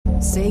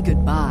Say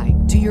goodbye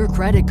to your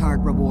credit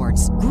card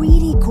rewards.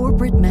 Greedy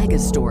corporate mega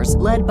stores,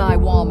 led by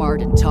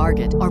Walmart and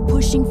Target, are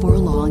pushing for a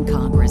law in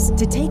Congress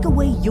to take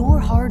away your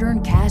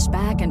hard-earned cash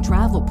back and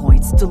travel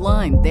points to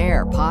line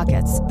their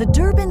pockets. The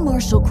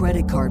Durbin-Marshall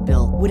credit card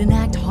bill would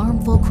enact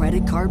harmful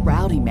credit card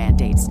routing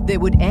mandates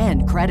that would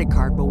end credit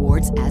card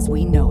rewards as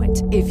we know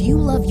it. If you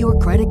love your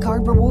credit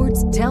card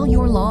rewards, tell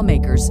your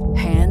lawmakers,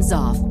 hands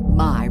off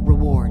my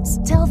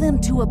rewards. Tell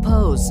them to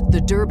oppose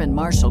the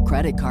Durbin-Marshall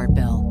credit card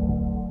bill.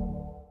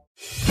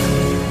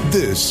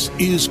 This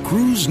is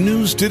Cruise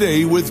News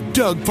Today with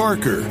Doug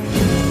Parker.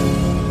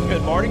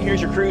 Good morning.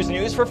 Here's your cruise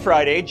news for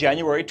Friday,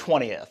 January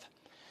 20th.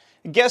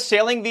 Guests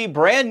sailing the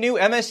brand new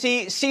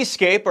MSC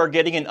Seascape are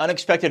getting an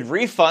unexpected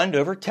refund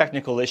over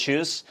technical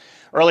issues.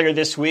 Earlier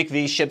this week,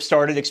 the ship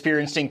started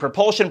experiencing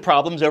propulsion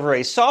problems over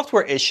a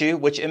software issue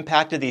which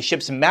impacted the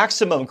ship's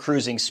maximum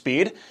cruising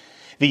speed.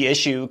 The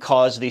issue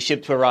caused the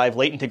ship to arrive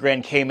late into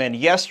Grand Cayman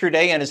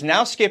yesterday and is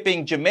now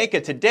skipping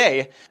Jamaica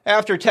today.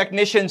 After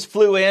technicians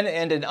flew in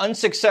and an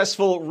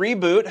unsuccessful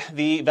reboot,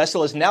 the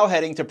vessel is now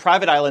heading to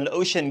private island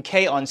Ocean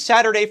Cay on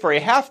Saturday for a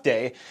half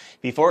day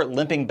before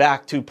limping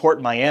back to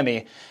Port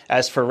Miami.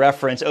 As for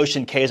reference,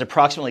 Ocean Cay is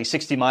approximately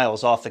 60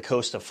 miles off the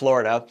coast of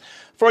Florida.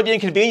 For the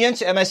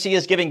inconvenience, MSC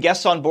is giving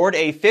guests on board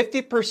a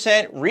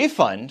 50%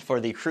 refund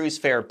for the cruise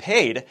fare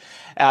paid.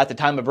 At the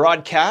time of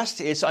broadcast,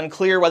 it's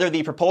unclear whether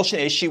the propulsion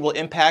issue will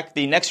impact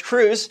the next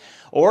cruise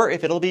or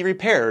if it'll be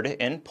repaired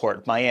in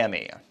Port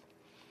Miami.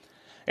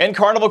 And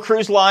Carnival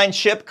Cruise Line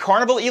ship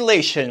Carnival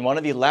Elation, one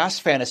of the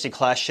last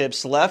Fantasy-class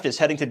ships left, is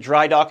heading to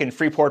dry dock in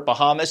Freeport,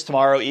 Bahamas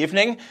tomorrow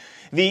evening.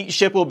 The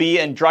ship will be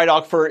in dry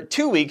dock for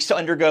 2 weeks to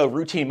undergo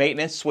routine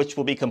maintenance, which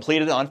will be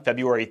completed on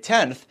February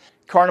 10th.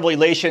 Carnival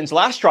Elation's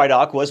last dry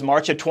dock was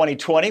March of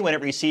 2020 when it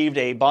received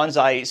a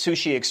Bonsai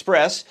Sushi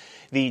Express,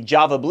 the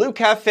Java Blue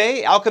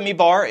Cafe, Alchemy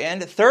Bar,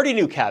 and 30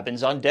 new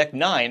cabins on Deck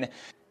 9.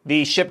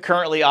 The ship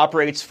currently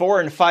operates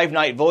 4- and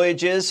 5-night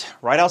voyages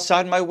right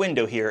outside my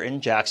window here in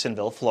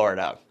Jacksonville,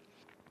 Florida.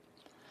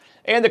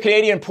 And the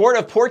Canadian port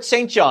of Port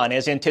St. John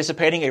is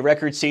anticipating a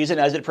record season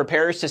as it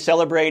prepares to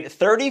celebrate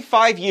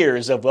 35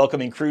 years of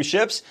welcoming cruise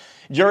ships.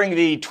 During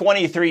the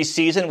 23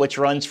 season, which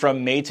runs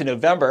from May to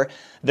November,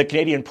 the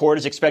Canadian port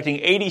is expecting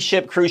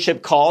 80 cruise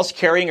ship calls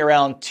carrying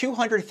around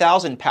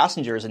 200,000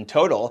 passengers in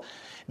total.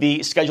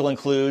 The schedule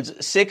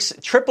includes 6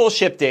 triple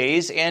ship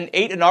days and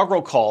 8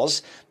 inaugural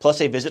calls,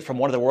 plus a visit from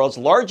one of the world's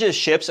largest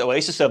ships,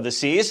 Oasis of the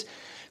Seas.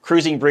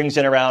 Cruising brings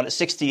in around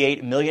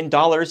 $68 million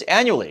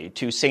annually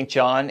to St.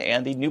 John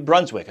and the New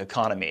Brunswick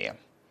economy.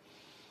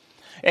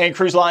 And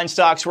cruise line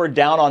stocks were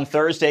down on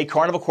Thursday.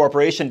 Carnival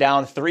Corporation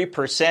down 3%,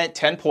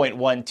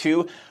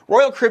 10.12.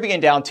 Royal Caribbean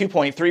down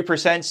 2.3%,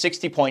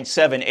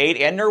 60.78.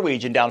 And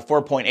Norwegian down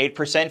 4.8%,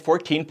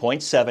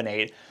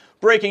 14.78.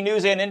 Breaking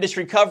news and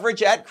industry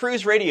coverage at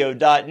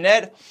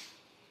cruiseradio.net.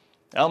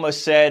 I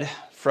almost said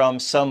from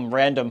some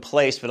random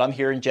place, but I'm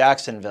here in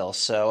Jacksonville.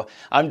 So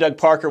I'm Doug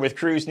Parker with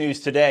Cruise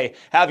News Today.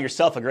 Have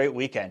yourself a great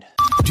weekend.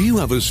 Do you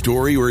have a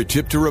story or a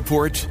tip to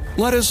report?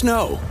 Let us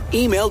know.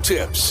 Email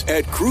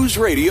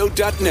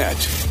tips@cruiseradio.net.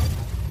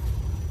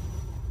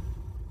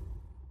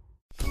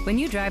 When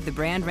you drive the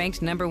brand ranked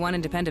 #1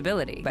 in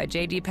dependability by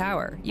J.D.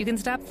 Power, you can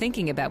stop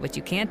thinking about what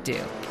you can't do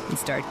and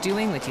start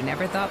doing what you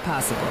never thought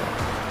possible.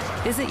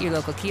 Visit your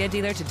local Kia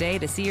dealer today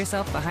to see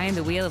yourself behind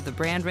the wheel of the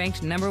brand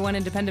ranked #1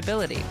 in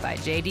dependability by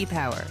J.D.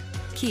 Power.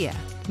 Kia,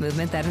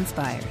 movement that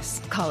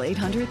inspires. Call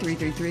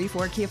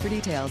 800-333-4KIA for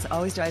details.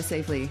 Always drive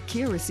safely.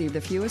 Kia received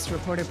the fewest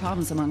reported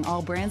problems among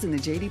all brands in the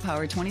J.D.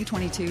 Power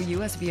 2022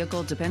 U.S.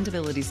 Vehicle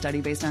Dependability Study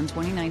based on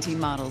 2019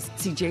 models.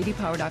 See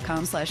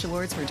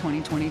jdpower.com/awards for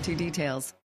 2022 details.